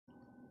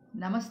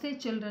Namaste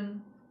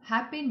children.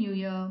 Happy New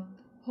Year.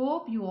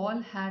 Hope you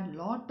all had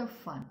lot of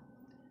fun.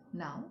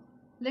 Now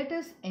let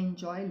us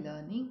enjoy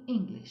learning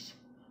English.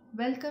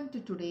 Welcome to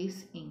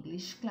today's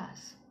English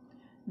class.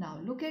 Now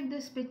look at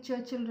this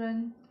picture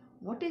children.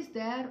 What is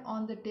there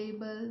on the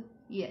table?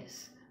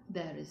 Yes,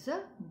 there is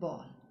a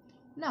ball.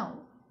 Now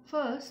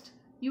first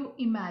you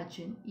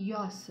imagine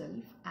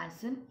yourself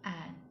as an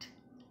ant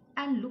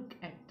and look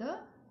at the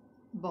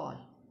ball.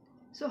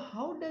 So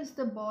how does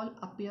the ball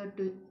appear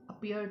to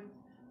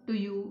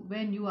you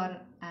when you are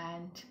an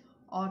ant,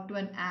 or to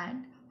an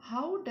ant?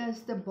 How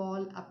does the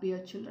ball appear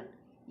children?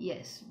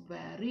 Yes,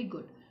 very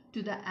good.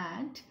 To the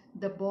ant,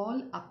 the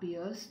ball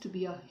appears to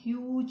be a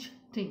huge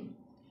thing.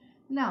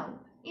 Now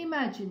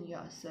imagine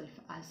yourself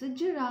as a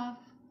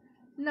giraffe.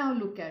 Now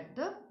look at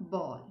the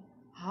ball.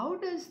 How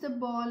does the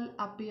ball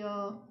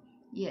appear?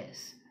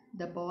 Yes,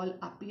 the ball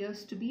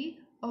appears to be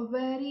a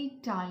very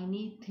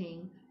tiny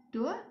thing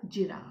to a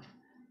giraffe.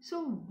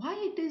 So why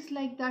it is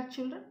like that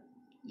children?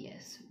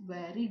 Yes,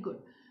 very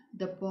good.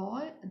 The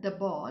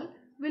ball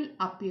will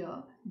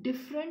appear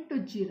different to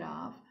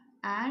giraffe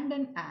and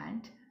an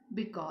ant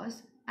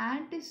because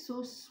ant is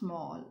so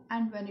small,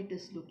 and when it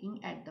is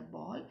looking at the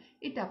ball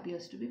it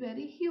appears to be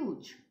very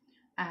huge,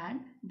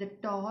 and the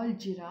tall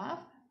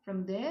giraffe,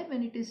 from there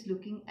when it is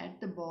looking at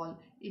the ball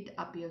it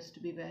appears to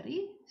be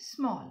very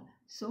small.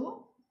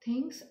 So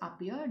things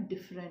appear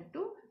different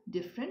to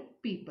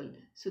different people,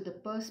 so the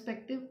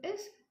perspective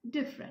is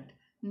different.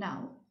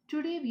 Now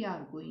today we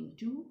are going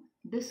to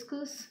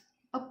discuss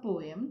a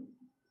poem,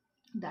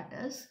 that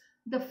is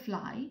The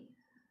Fly,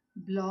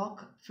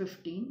 Block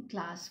 15,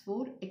 Class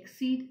 4,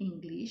 Xseed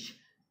English.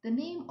 The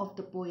name of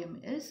the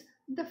poem is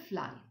The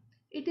Fly.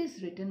 It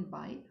is written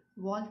by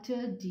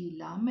Walter de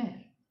la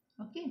Mare.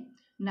 Okay.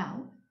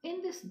 Now,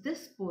 in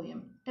this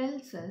poem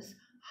tells us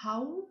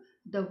how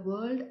the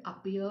world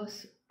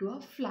appears to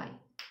a fly.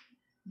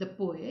 The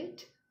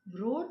poet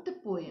wrote the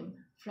poem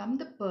from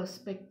the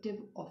perspective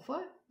of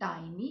a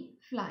tiny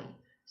fly.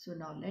 So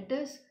now let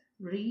us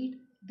read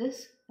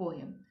this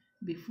poem.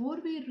 Before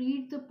we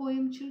read the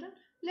poem children,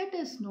 let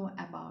us know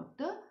about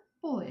the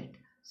poet.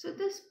 So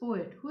this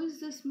poet, who is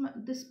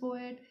this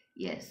poet?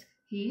 Yes,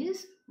 he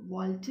is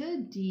Walter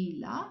de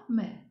la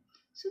Mare.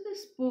 So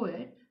this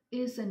poet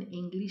is an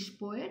English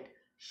poet,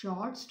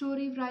 short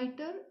story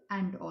writer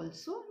and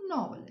also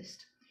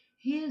novelist.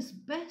 He is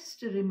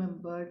best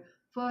remembered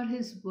for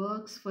his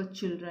works for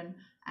children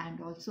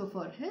and also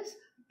for his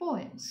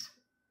poems.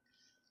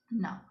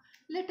 Now,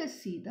 let us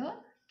see the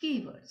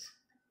keywords.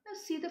 Now,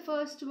 see the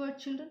first word,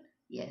 children.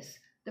 Yes,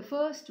 the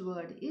first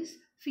word is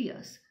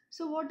fierce.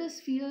 So, what does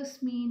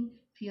fierce mean?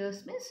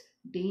 Fierce means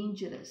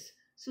dangerous.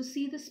 So,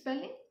 see the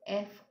spelling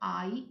Fierce,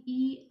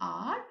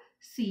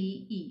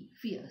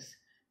 fierce.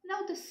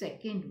 Now, the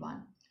second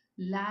one,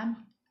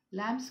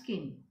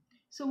 lambskin.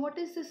 So, what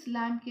is this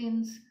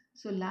lambkins?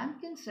 So,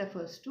 lambkins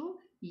refers to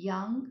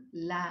young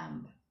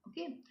lamb.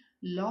 Okay,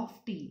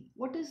 lofty.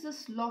 What is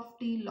this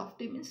lofty?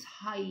 Lofty means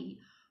high,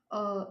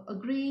 a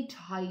great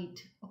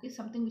height. Okay,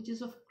 something which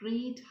is of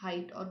great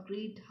height or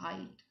great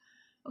height.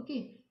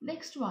 Okay,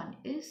 next one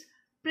is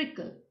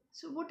prickle.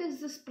 So what is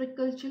this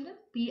prickle children?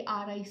 Prickle.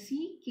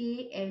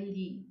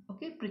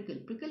 Okay, prickle.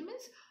 Prickle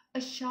means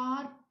a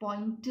sharp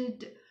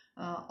pointed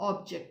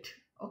object.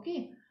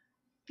 Okay,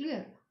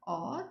 clear?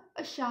 Or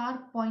a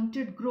sharp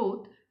pointed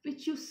growth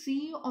which you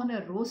see on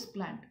a rose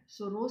plant.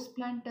 So rose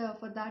plant,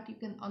 for that you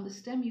can, on the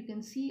stem you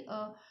can see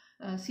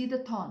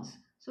the thorns.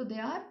 So they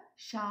are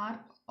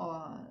sharp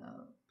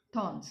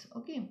thorns.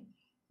 Okay.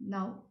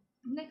 Now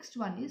next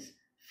one is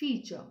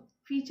feature.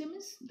 Feature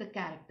means the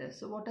character.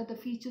 So what are the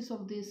features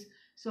of this?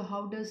 So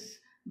how does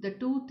the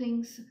two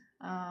things,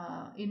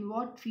 in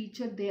what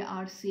feature they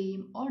are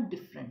same or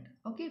different?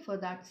 Okay, for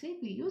that sake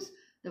we use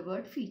the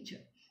word feature.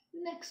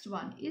 Next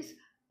one is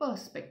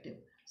perspective.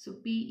 So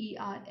Perspective.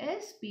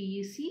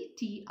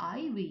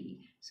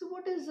 So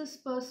what is this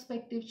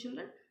perspective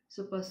children?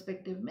 So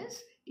perspective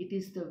means it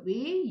is the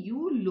way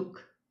you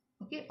look,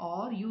 okay,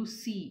 or you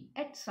see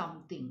at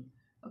something.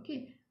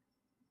 Okay.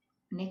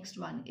 Next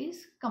one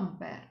is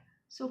compare.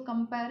 So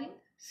comparing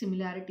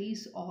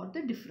similarities or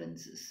the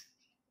differences.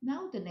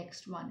 Now the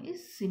next one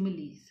is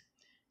similes.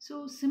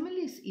 So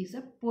similes is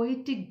a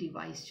poetic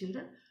device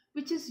children,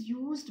 which is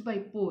used by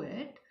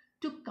poet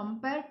to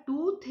compare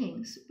two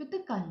things with a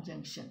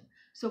conjunction.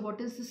 So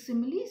what is the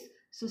similes?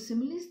 So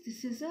similes,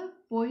 this is a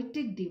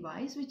poetic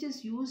device which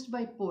is used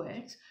by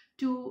poets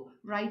to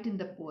write in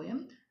the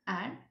poem,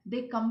 and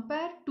they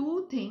compare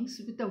two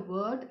things with a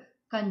word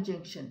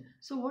conjunction.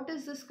 So what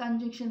is this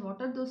conjunction?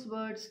 What are those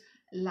words?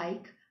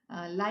 Like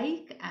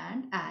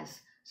and as.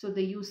 So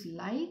they use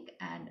like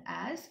and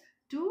as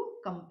to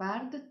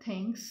compare the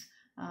things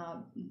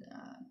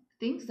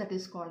that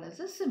is called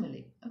as a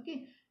simile.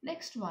 Okay.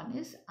 Next one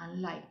is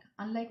unlike.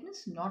 Unlike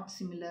means not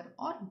similar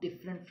or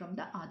different from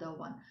the other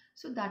one.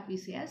 So that we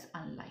say as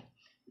unlike.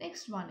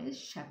 Next one is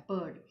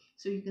shepherd.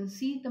 So you can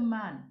see the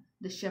man,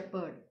 the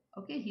shepherd.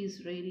 Okay, he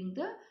is rearing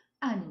the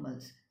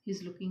animals. He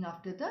is looking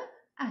after the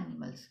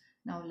animals.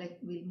 Now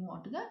we'll move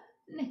on to the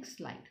next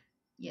slide.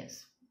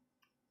 Yes.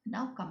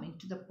 Now coming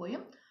to the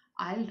poem,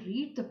 I'll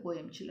read the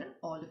poem, children.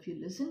 All of you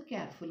listen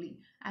carefully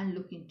and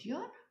look into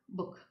your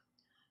book.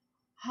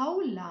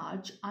 How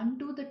large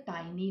unto the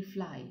tiny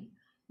fly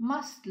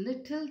must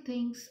little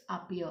things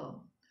appear?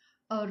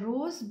 A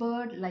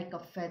rosebud like a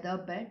feather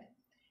bed,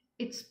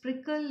 its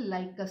prickle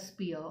like a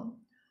spear,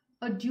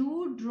 a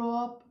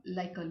dewdrop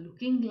like a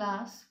looking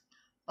glass,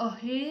 a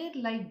hair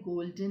like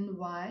golden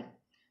wire,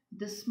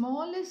 the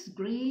smallest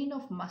grain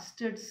of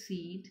mustard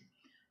seed,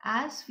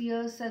 as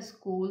fierce as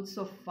coals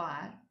of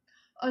fire,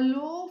 a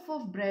loaf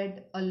of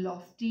bread, a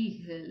lofty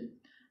hill,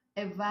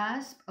 a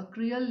wasp, a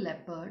cruel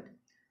leopard,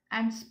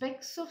 and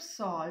specks of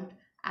salt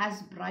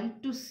as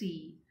bright to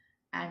see,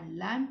 and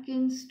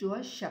lambkins to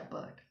a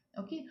shepherd.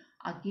 Okay,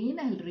 again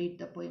I'll read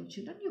the poem,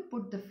 children. You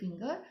put the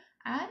finger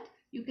and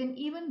you can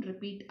even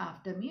repeat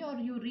after me or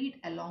you read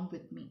along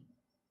with me.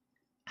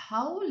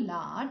 How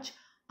large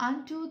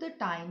unto the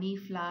tiny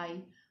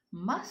fly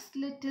must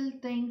little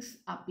things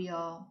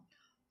appear?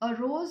 A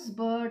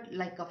rosebud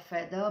like a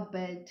feather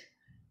bed,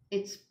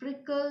 its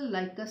prickle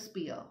like a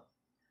spear,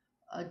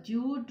 a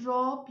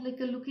dewdrop like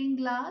a looking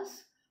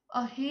glass,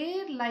 a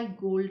hair like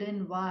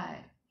golden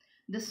wire,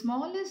 the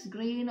smallest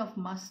grain of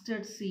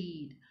mustard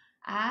seed,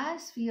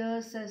 as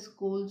fierce as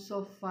coals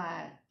of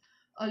fire,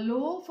 a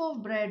loaf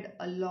of bread,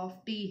 a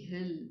lofty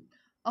hill,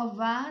 a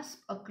wasp,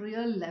 a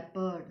cruel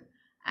leopard,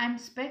 and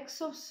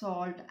specks of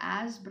salt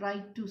as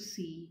bright to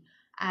see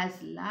as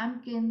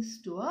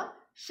lambkins to a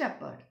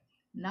shepherd.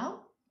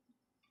 Now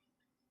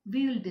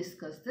we will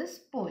discuss this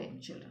poem,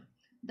 children.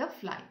 The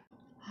fly.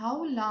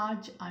 How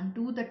large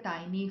unto the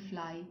tiny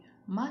fly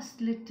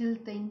must little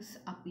things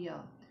appear?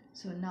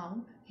 So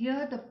now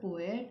here the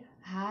poet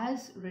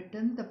has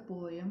written the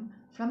poem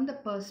from the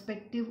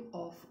perspective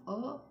of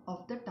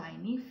the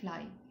tiny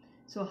fly.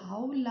 So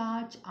how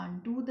large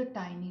unto the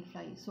tiny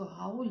fly? So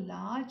how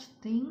large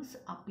things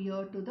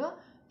appear to the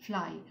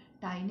fly?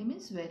 Tiny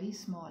means very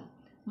small.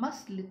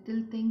 Must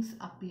little things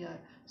appear?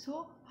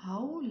 So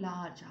how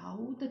large?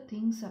 How the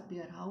things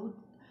appear?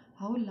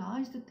 How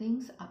large the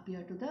things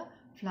appear to the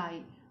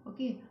fly.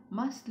 Okay,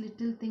 must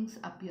little things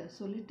appear?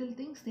 So little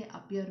things, they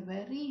appear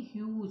very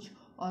huge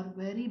or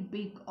very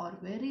big or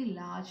very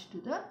large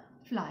to the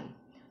fly.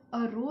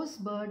 A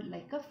rosebud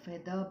like a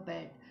feather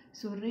bed.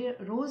 So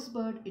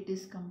rosebud, it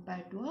is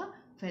compared to a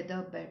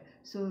feather bed.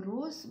 So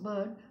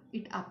rosebud,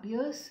 it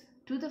appears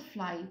to the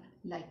fly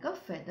like a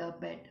feather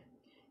bed.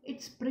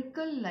 Its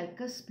prickle like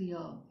a spear.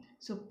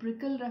 So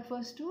prickle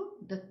refers to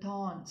the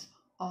thorns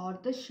or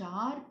the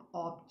sharp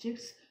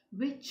objects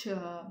which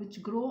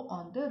grow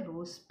on the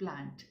rose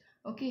plant.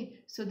 Okay,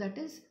 so that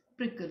is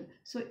prickle.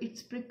 So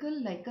it's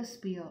prickle like a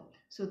spear.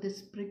 So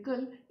this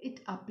prickle,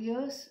 it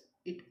appears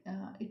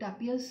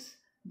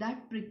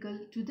that prickle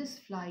to this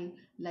fly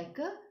like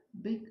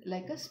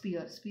a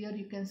spear. Spear,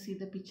 you can see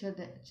the picture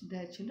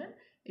there, children.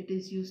 It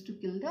is used to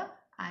kill the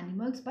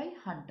animals by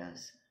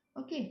hunters.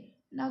 Okay,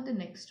 now the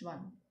next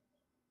one.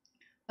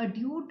 A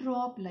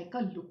dewdrop like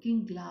a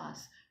looking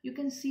glass. You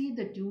can see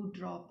the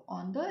dewdrop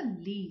on the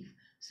leaf.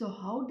 So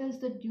how does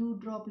the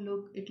dewdrop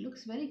look? It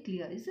looks very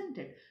clear, isn't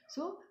it?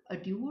 So a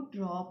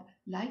dewdrop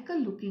like a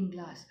looking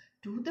glass.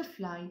 To the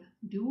fly,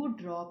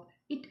 dewdrop,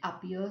 it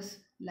appears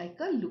like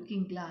a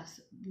looking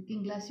glass.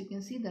 Looking glass, you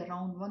can see the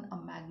round one, a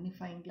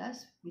magnifying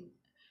glass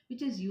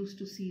which is used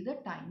to see the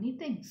tiny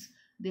things.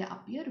 They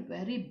appear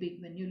very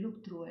big when you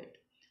look through it.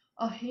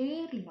 A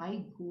hair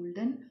like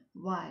golden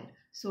wire.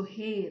 So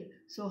hair,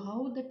 so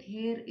how that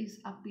hair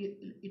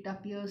it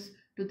appears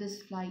to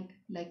this fly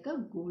like a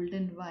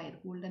golden wire.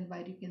 Golden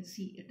wire, you can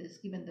see it is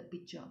given the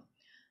picture.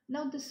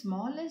 Now the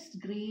smallest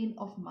grain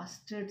of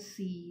mustard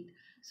seed.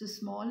 So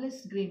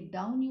smallest grain,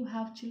 down you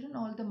have, children,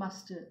 all the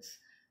mustards.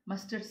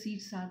 Mustard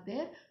seeds are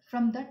there.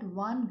 From that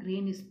one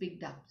grain is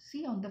picked up.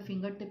 See, on the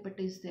fingertip it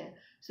is there.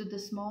 So the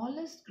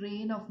smallest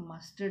grain of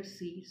mustard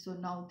seed. So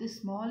now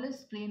this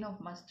smallest grain of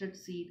mustard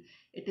seed,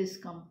 it is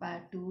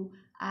compared to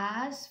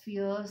as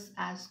fierce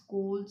as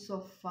coals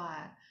of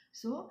fire.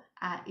 So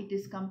it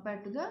is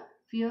compared to the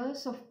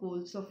fierce of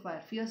coals of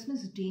fire. Fierce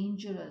means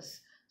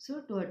dangerous.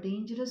 So to a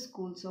dangerous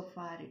coals of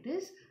fire it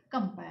is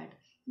compared.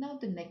 Now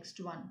the next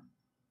one.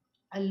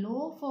 A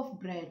loaf of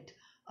bread,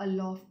 a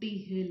lofty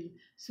hill.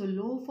 So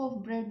loaf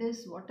of bread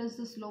is, what is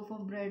this loaf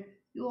of bread?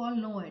 You all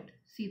know it.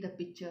 See the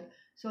picture.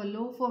 So a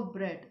loaf of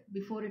bread,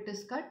 before it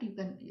is cut, you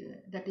can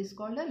that is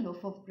called a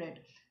loaf of bread.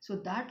 So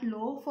that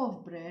loaf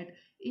of bread,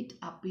 it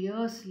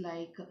appears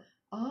like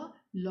a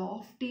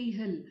lofty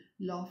hill.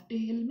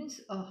 Lofty hill means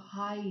a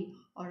high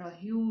or a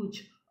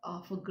huge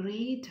of a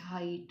great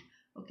height.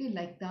 Okay,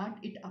 like that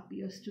it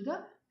appears to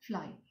the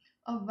fly.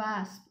 A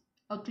wasp,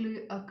 a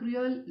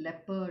cruel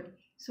leopard.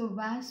 So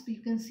wasp,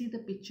 you can see the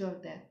picture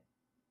there.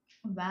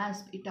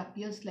 Wasp, it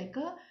appears like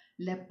a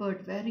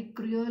leopard, very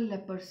cruel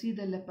leopard. See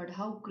the leopard,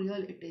 how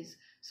cruel it is.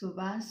 So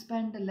wasp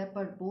and the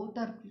leopard both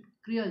are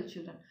cruel,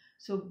 children.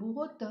 So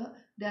both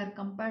they are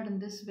compared in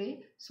this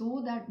way,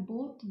 so that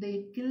both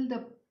they kill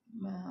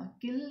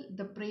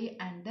the prey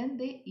and then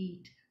they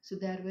eat. So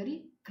they are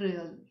very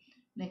cruel.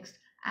 Next,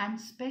 and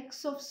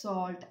specks of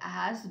salt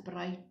as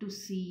bright to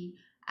see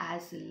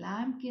as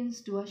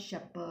lambkins to a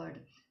shepherd.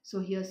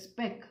 So here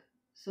speck,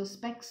 so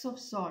specks of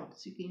salt.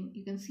 So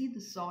you can see the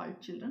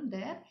salt, children,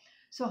 there.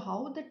 So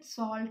how that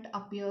salt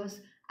appears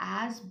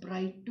as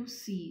bright to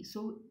see.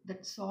 So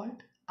that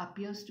salt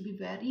appears to be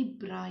very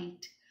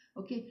bright.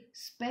 Okay,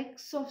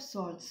 specks of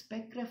salt.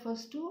 Speck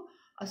refers to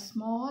a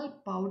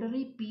small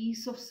powdery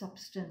piece of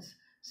substance.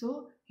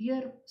 So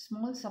here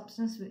small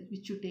substance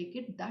which you take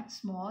it, that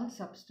small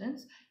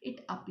substance,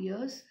 it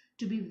appears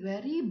to be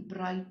very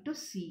bright to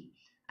see,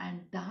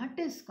 and that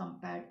is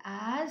compared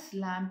as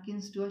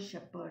lambkins to a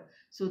shepherd.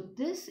 So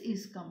this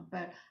is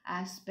compared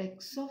as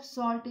specks of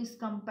salt is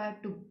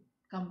compared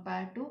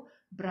to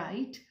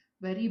bright,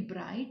 very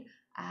bright,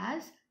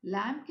 as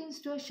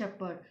lambkins to a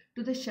shepherd.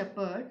 To the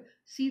shepherd,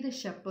 see the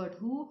shepherd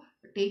who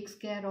takes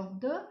care of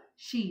the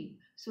sheep.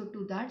 So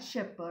to that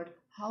shepherd,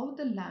 how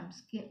the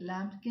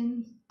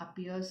lambkin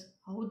appears,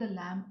 how the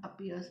lamb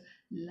appears,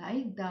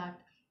 like that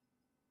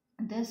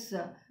this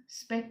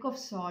speck of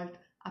salt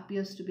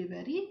appears to be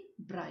very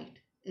bright.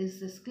 Is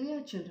this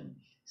clear, children?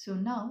 So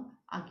now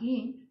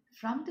again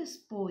from this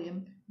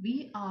poem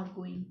we are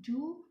going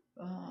to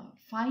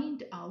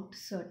find out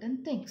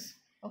certain things.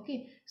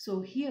 Okay,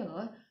 so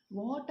here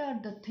what are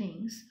the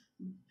things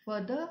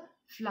for the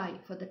fly,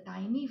 for the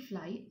tiny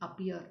fly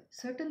appear?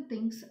 Certain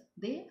things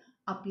they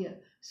appear.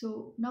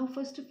 So now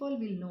first of all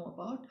we'll know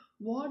about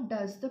what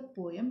does the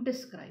poem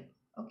describe.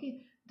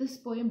 Okay, this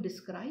poem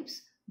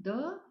describes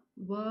the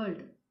world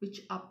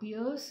which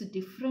appears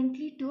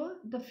differently to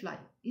the fly,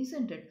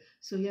 isn't it?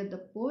 So here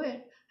the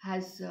poet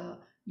has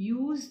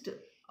used,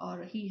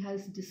 or he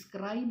has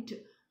described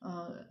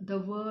the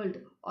world,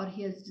 or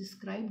he has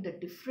described the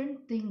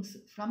different things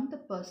from the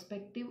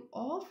perspective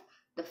of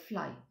the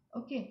fly.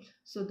 Okay,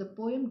 so the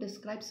poem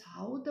describes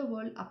how the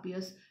world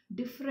appears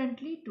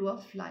differently to a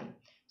fly.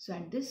 So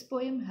and this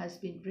poem has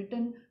been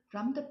written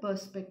from the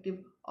perspective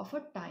of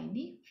a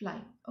tiny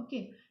fly.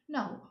 Okay,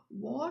 now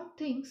what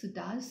things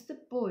does the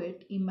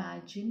poet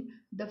imagine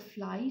the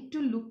fly to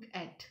look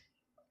at?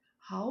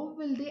 How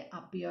will they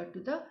appear to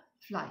the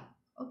fly?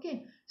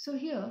 Okay, so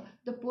here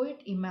the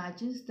poet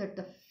imagines that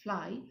the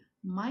fly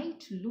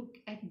might look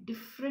at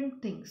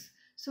different things.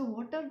 So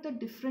what are the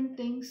different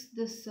things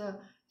this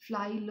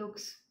fly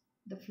looks?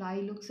 The fly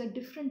looks at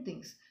different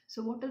things.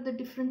 So what are the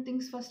different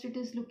things? First it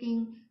is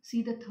looking,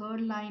 see the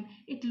third line,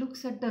 it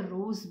looks at the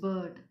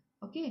rosebird.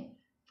 Okay,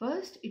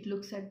 first it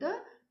looks at the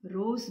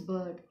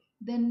rosebird,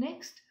 then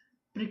next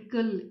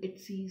prickle it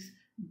sees,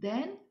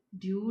 then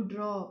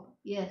dewdrop,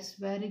 yes,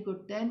 very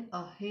good, then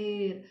a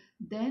hare,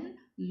 then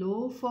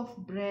loaf of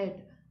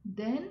bread,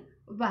 then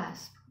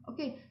wasp.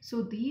 Okay,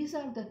 so these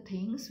are the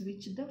things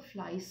which the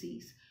fly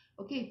sees.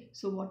 Okay,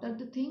 so what are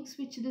the things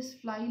which this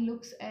fly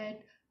looks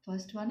at?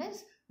 First one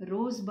is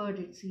rosebird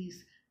it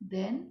sees,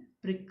 then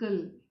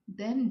prickle,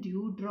 then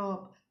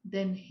dewdrop,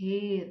 then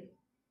hare.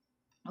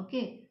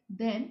 Okay,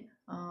 then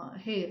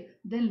hare,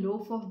 then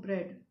loaf of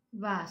bread,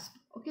 wasp.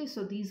 Okay,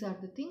 so these are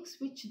the things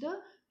which the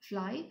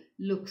fly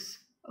looks.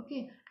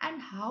 Okay,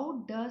 and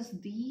how does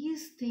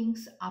these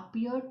things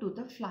appear to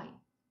the fly?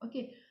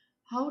 Okay,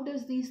 how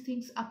does these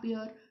things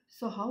appear?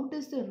 So how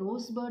does the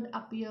rosebird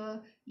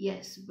appear?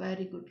 Yes,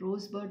 very good.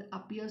 Rosebird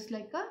appears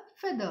like a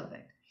feather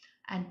bed,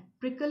 and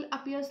prickle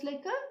appears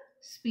like a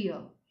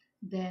spear.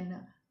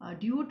 Then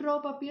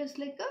dewdrop appears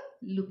like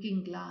a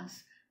looking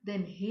glass.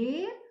 Then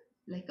hare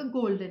like a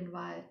golden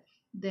wire.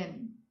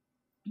 Then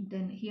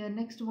here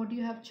next, what do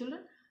you have,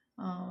 children?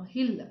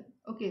 Hill.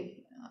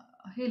 Okay,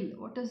 hill.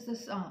 What is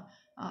this?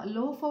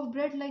 Loaf of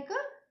bread like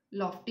a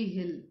lofty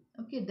hill.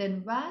 Okay,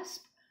 then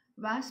wasp.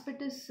 Wasp,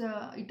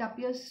 it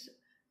appears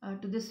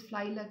to this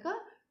fly like a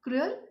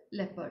cruel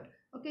leopard.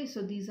 Okay,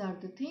 so these are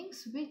the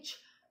things which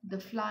the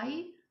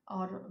fly,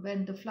 or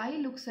when the fly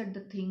looks at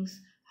the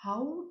things,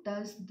 how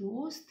does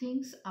those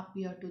things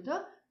appear to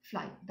the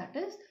fly? That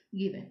is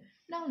given.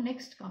 Now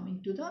next,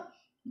 coming to the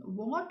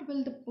what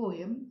will the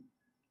poem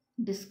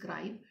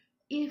describe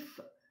if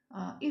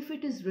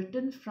it is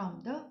written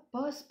from the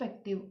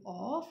perspective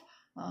of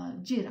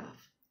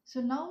giraffe. So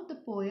now the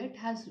poet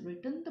has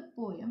written the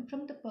poem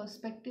from the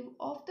perspective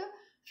of the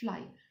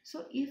fly.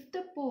 So if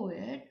the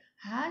poet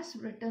has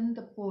written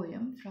the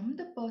poem from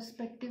the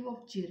perspective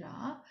of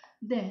giraffe,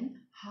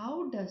 then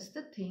how does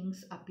the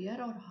things appear,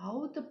 or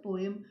how the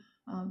poem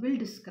will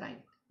describe?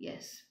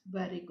 Yes,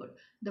 very good.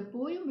 The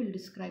poem will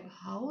describe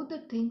how the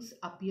things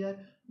appear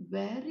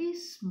very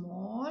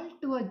small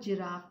to a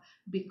giraffe,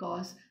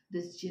 because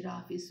this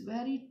giraffe is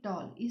very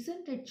tall,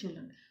 isn't it,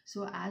 children?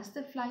 So as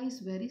the fly is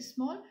very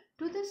small,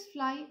 to this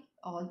fly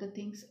all the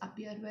things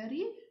appear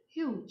very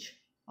huge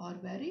or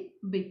very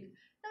big.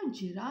 Now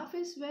giraffe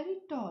is very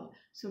tall,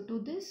 so to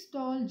this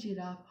tall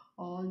giraffe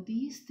all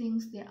these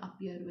things they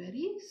appear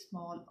very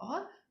small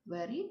or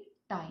very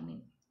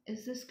tiny.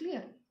 Is this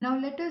clear? Now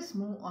let us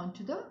move on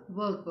to the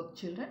workbook,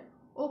 children.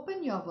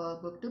 Open your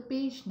workbook to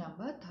page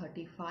number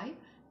 35,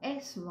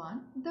 S1,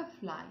 the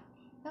fly.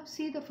 Now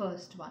see the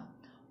first one.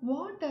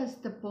 What does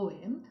the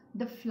poem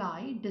The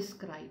Fly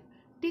describe?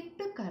 Tick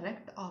the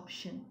correct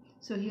option.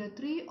 So here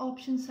three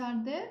options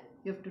are there.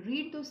 You have to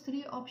read those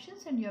three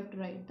options and you have to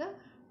write the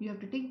You have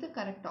to take the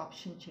correct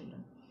option,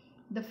 children.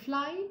 The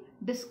fly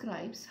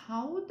describes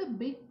how the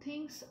big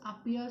things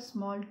appear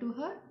small to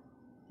her.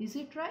 Is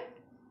it right?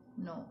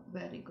 No,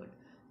 very good.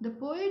 The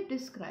poet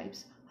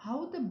describes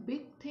how the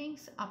big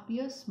things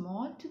appear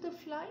small to the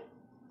fly.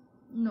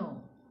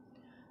 No.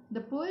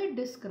 The poet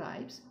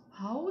describes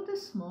how the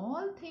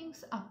small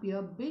things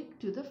appear big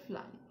to the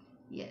fly.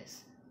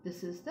 Yes,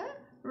 this is the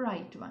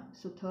right one.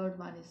 So third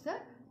one is the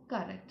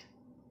correct.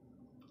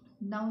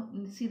 Now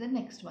see the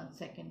next one,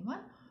 second one.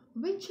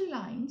 Which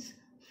lines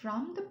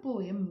from the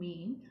poem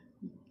mean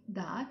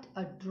that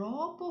a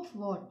drop of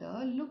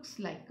water looks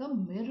like a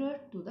mirror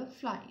to the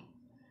fly?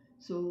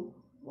 So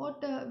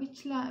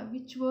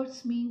which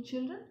words mean,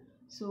 children?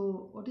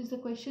 So what is the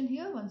question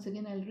here? Once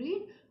again I'll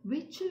read.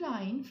 Which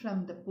line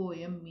from the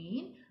poem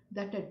mean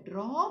that a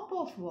drop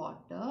of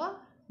water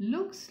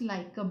looks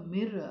like a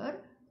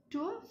mirror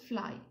to a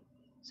fly?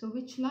 So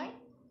which line?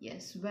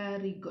 Yes,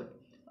 very good.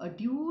 A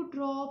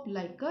dewdrop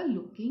like a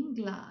looking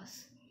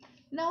glass.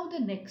 Now the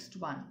next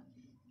one.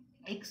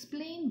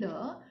 Explain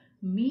the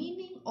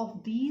meaning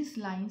of these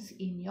lines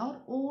in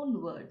your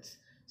own words.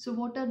 So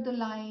what are the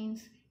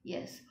lines?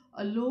 Yes,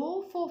 a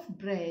loaf of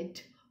bread,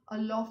 a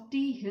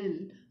lofty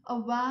hill, a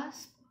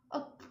wasp,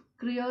 a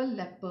cruel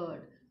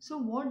leopard. So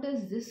what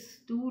does these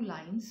two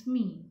lines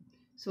mean?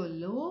 So a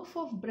loaf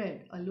of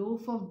bread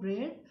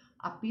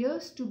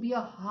appears to be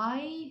a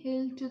high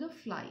hill to the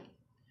fly.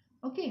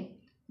 Okay,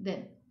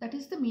 then that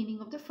is the meaning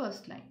of the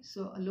first line.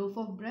 So a loaf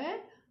of bread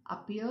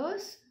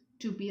appears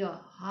to be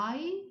a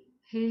high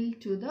hill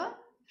to the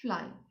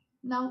fly.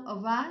 Now a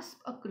wasp,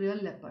 a cruel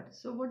leopard.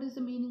 So what is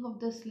the meaning of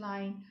this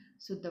line?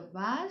 So the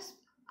wasp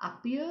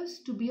appears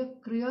to be a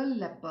cruel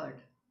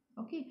leopard.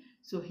 Okay,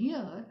 so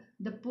here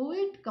the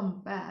poet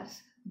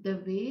compares the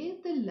way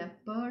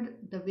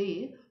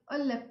a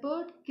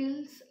leopard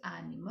kills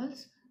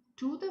animals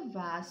to the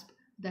wasp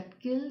that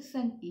kills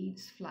and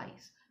eats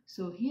flies.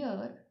 So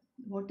here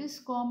what is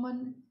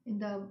common in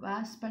the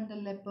wasp and the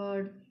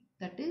leopard?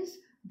 That is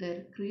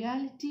their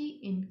cruelty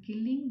in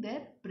killing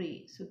their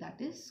prey. So that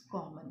is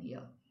common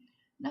here.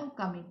 Now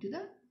coming to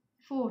the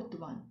fourth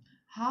one.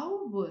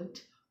 How would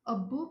a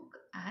book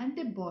and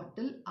a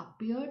bottle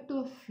appear to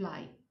a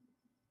fly?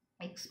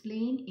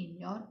 Explain in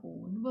your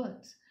own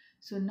words.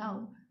 So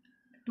now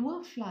to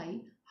a fly,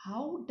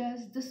 how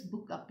does this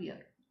book appear?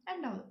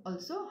 And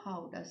also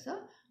how does a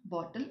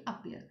bottle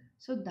appear?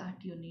 So that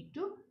you need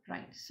to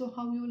write. So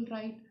how you will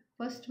write?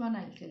 First one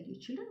I'll tell you,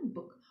 children.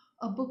 Book.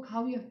 A book,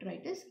 how you have to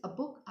write is, a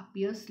book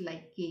appears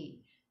like a.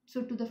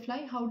 So to the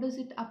fly, how does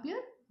it appear?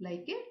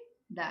 Like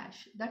a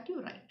dash. That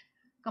you write.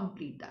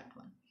 Complete that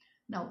one.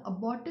 Now a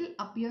bottle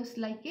appears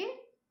like a.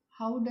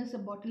 How does a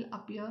bottle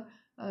appear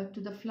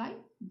to the fly?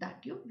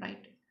 That you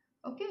write it.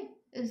 Okay.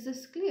 Is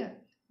this clear?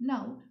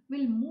 Now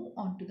we'll move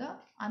on to the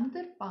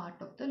another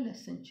part of the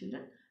lesson,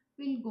 children.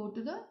 We'll go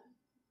to the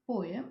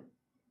poem.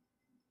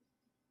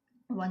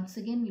 Once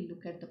again we'll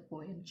look at the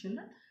poem,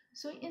 children.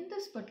 So in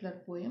this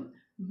particular poem,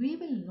 we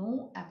will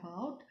know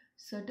about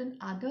certain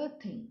other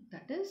thing,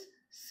 that is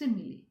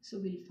simile. So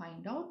we'll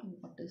find out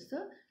what is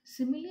the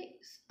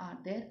similes are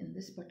there in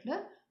this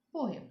particular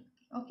poem.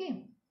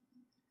 Okay.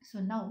 So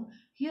now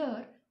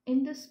here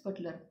in this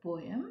particular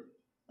poem,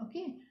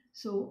 okay,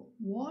 so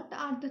what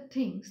are the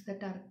things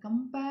that are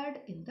compared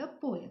in the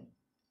poem?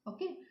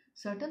 Okay,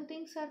 certain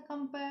things are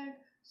compared.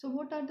 So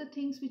what are the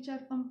things which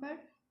are compared?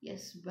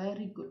 Yes,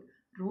 very good.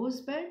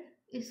 Rosebud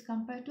is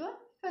compared to a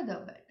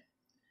feather bed.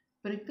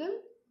 Prickle,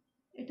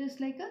 it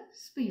is like a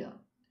spear.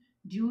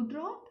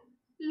 Dewdrop,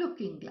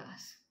 looking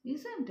glass,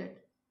 isn't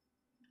it?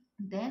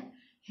 Then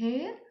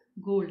hair,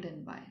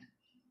 golden wire.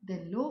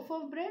 Then loaf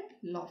of bread,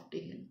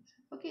 lofty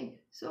hill. Okay,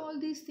 so all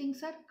these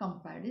things are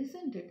compared,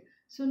 isn't it?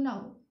 So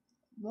now,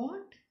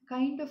 what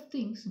kind of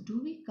things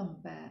do we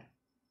compare?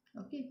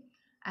 Okay,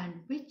 and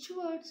which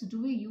words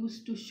do we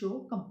use to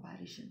show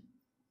comparison?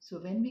 So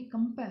when we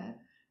compare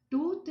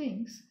two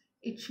things,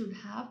 it should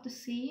have the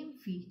same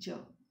feature.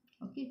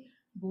 Okay,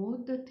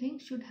 both the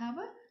things should have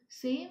a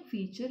same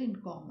feature in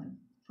common.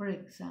 For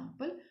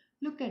example,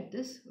 look at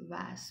this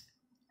wasp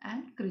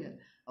and krill.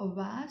 A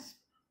wasp,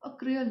 a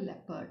krill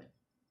leopard.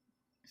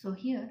 So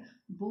here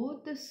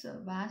both this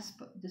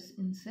wasp, this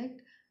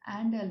insect,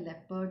 and a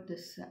leopard,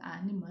 this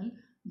animal,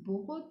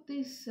 both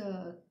these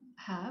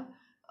have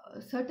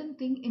a certain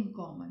thing in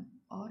common,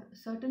 or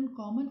certain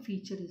common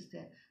feature is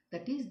there.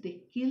 That is,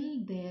 they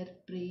kill their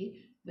prey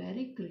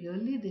very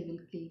clearly. They will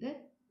kill their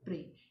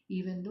prey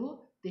even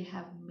though they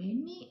have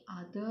many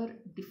other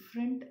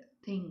different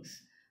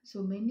things.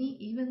 So many,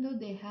 even though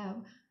they have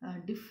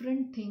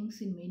different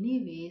things in many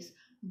ways,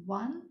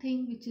 one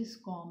thing which is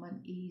common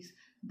is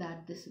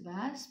that this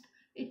wasp,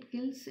 it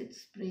kills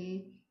its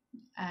prey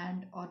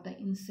and or the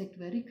insect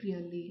very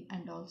clearly,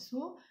 and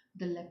also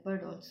the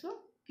leopard also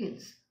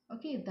kills.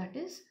 Okay, that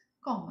is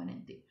common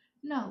in thing.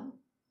 Now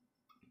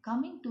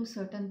coming to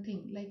certain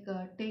thing, like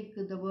take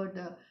the word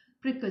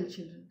prickle,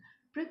 children.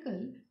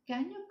 Prickle,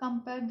 can you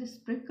compare this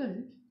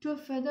prickle to a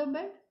feather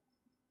bed?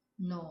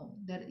 No,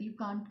 there you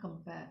can't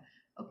compare.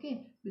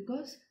 Okay,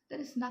 because there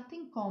is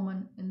nothing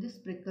common in this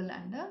prickle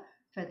and a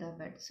feather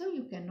bed. So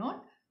you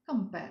cannot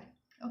compare.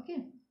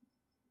 Okay.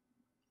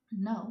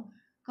 Now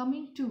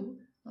coming to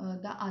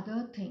the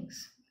other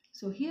things.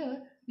 So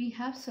here we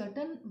have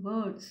certain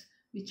words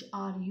which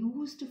are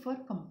used for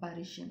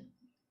comparison.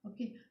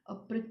 Okay,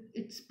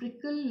 it's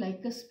prickle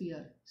like a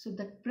spear. So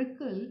that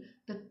prickle,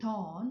 the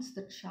thorns,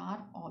 that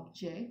sharp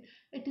object,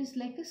 it is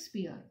like a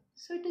spear.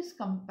 So it is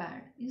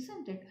compared,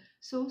 isn't it?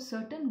 So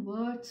certain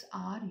words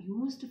are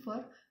used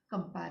for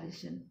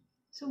comparison.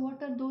 So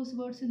what are those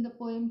words in the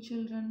poem,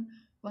 children?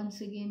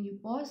 Once again, you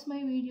pause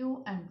my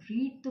video and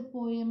read the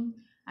poem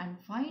and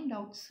find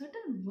out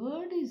certain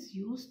word is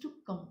used to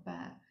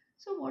compare.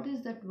 So what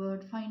is that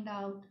word? Find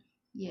out.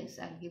 Yes,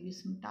 I'll give you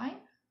some time.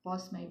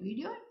 Pause my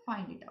video and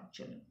find it out,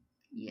 children.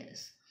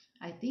 Yes,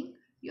 I think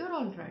you're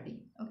all ready.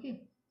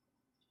 Okay.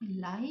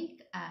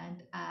 Like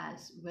and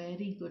as.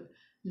 Very good.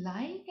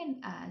 Like and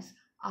as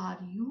are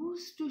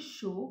used to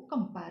show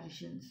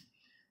comparisons.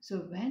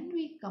 So when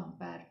we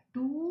compare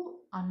two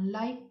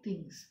unlike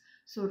things,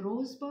 so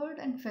rosebud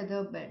and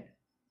featherbed,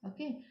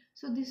 okay,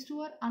 so these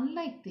two are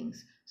unlike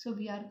things. So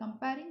we are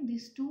comparing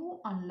these two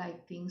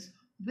unlike things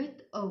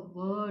with a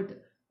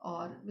word,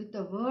 or with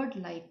a word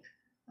like,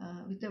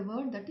 with a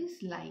word that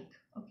is like.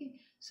 Okay,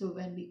 so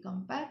when we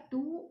compare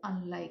two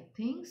unlike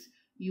things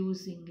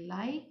using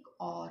like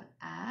or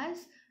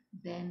as,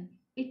 then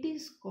it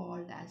is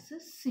called as a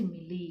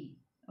simile.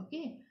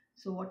 Okay,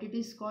 so what it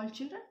is called,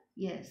 children?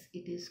 Yes,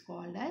 it is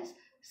called as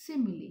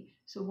simile.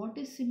 So what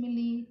is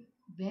simile?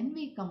 When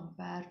we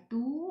compare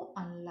two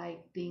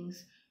unlike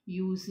things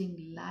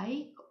using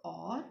like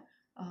or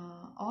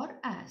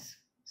as,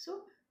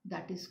 so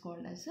that is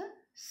called as a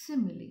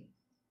simile.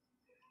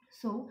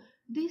 So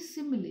these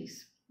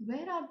similes,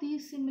 where are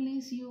these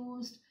similes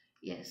used?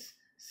 Yes,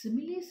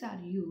 similes are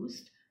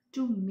used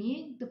to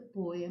make the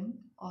poem,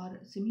 or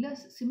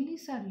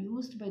similes are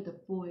used by the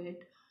poet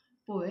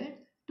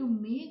to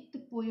make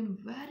the poem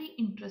very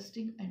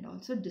interesting and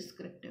also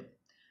descriptive.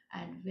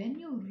 And when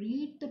you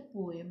read the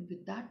poem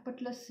with that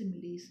particular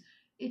similes,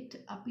 it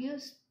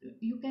appears,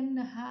 you can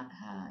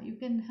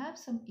have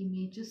some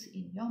images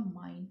in your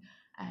mind,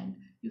 and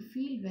you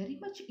feel very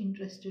much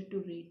interested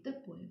to read the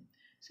poem.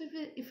 So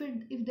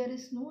if there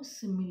is no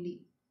simile,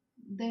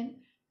 then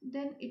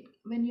it,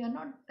 when you are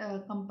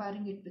not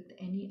comparing it with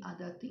any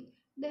other thing,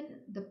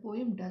 then the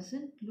poem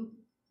doesn't look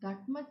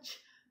that much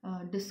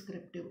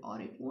descriptive,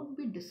 or it won't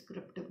be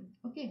descriptive.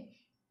 Okay,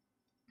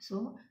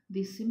 so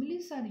these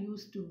similes are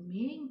used to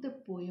make the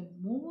poem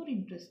more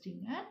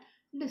interesting and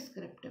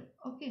descriptive.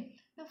 Okay,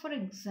 now for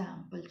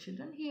example,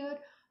 children, here,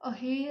 a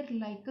hair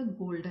like a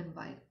golden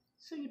wire.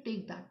 So you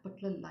take that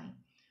particular line.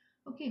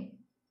 Okay,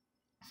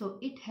 so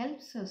it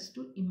helps us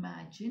to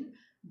imagine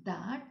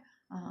that,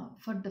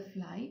 for the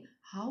fly,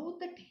 how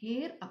that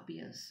hair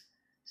appears.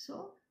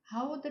 So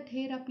how that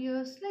hair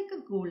appears like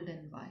a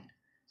golden wire.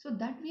 So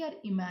that we are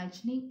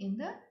imagining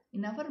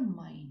in our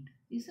mind,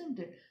 isn't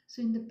it?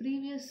 So in the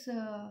previous,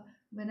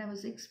 when I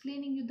was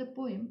explaining you the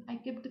poem, I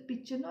kept the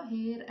picture, no,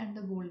 hair and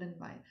the golden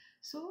wire.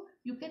 So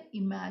you can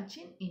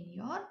imagine in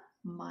your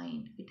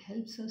mind. It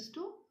helps us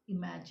to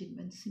imagine.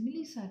 When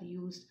similes are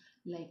used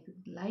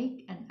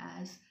like and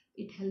as,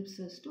 it helps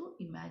us to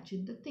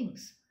imagine the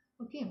things.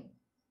 Okay,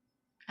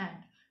 and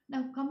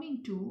now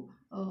coming to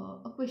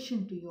a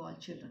question to you all,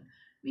 children.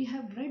 We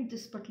have read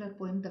this particular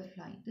poem, The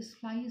Fly. This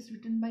fly is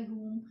written by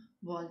whom?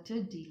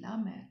 Walter de la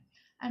Mare.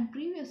 And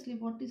previously,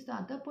 what is the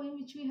other poem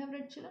which we have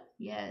read, children?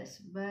 Yes,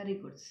 very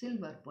good,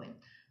 silver poem.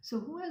 So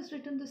who has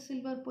written the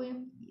silver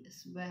poem?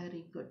 Yes,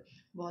 very good,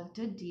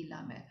 Walter de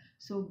la Mare.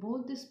 So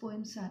both these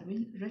poems are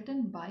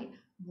written by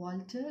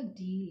Walter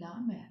de la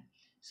Mare.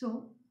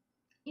 So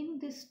in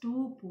these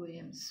two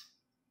poems,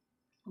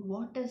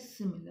 what is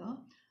similar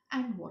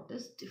and what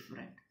is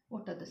different?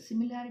 What are the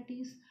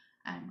similarities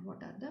and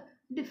what are the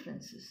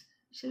differences?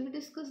 Shall we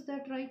discuss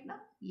that right now?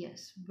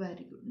 Yes,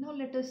 very good. Now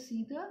let us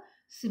see the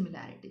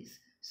similarities.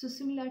 So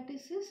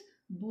similarities is,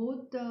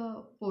 both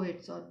the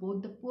poets or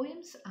both the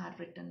poems are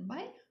written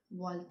by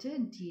Walter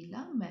de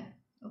la Mare.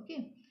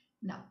 Okay.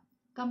 Now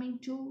coming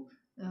to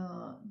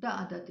the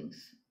other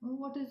things.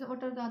 What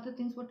are the other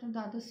things? What are the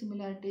other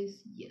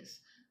similarities? Yes,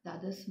 the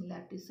other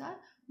similarities are,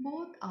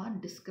 both are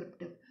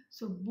descriptive.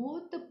 So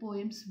both the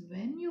poems,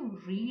 when you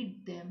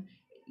read them,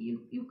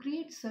 you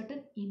create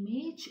certain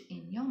image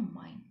in your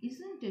mind,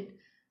 isn't it?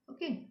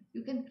 Okay,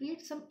 you can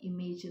create some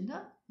image in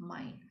the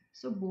mind.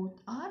 So both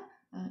are,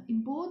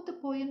 in both the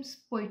poems,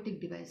 poetic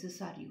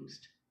devices are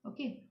used.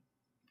 Okay,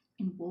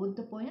 in both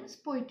the poems,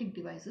 poetic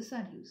devices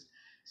are used.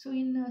 So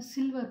in a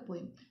silver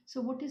poem,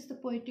 so what is the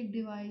poetic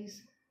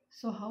device?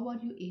 So how are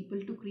you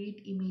able to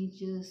create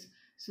images?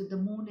 So the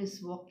moon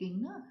is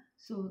walking, na?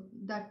 So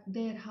that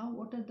there,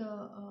 what are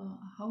the,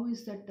 how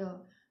is that,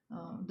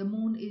 the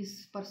moon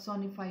is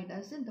personified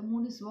as in the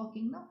moon is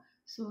walking, no?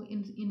 So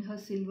in her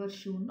silver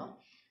shoe, no?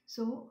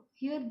 So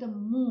here the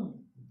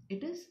moon,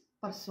 it is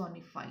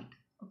personified.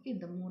 Okay,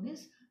 the moon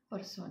is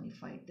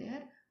personified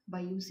there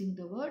by using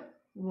the word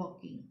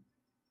walking.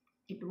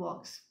 It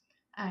walks.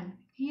 And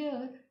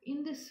here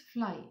in this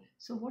fly,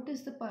 so what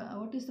is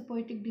the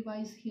poetic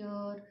device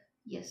here?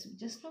 Yes,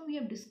 just now we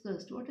have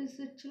discussed. What is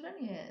it, children?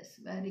 Yes,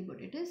 very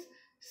good. It is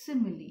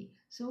simile.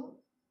 So,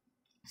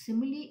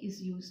 simile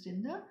is used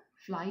in the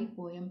fly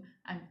poem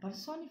and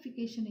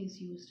personification is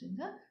used in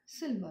the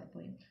silver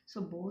poem.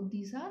 So, both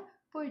these are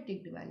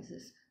poetic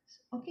devices.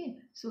 Okay,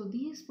 so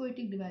these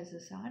poetic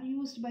devices are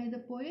used by the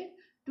poet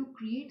to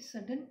create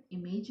certain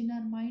image in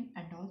our mind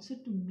and also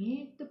to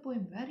make the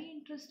poem very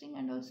interesting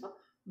and also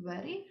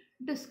very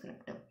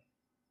descriptive.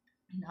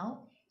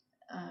 Now,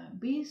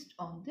 based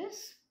on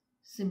this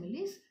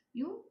similes,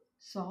 you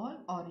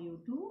solve or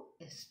you do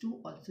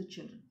S2 also,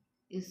 children.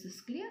 Is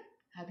this clear?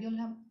 Have you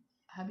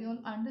all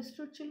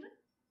understood, children?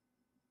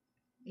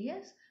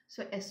 Yes.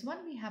 So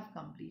S1 we have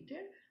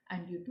completed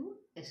and you do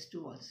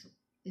S2 also.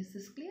 Is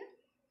this clear?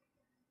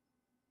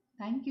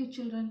 Thank you,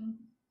 children.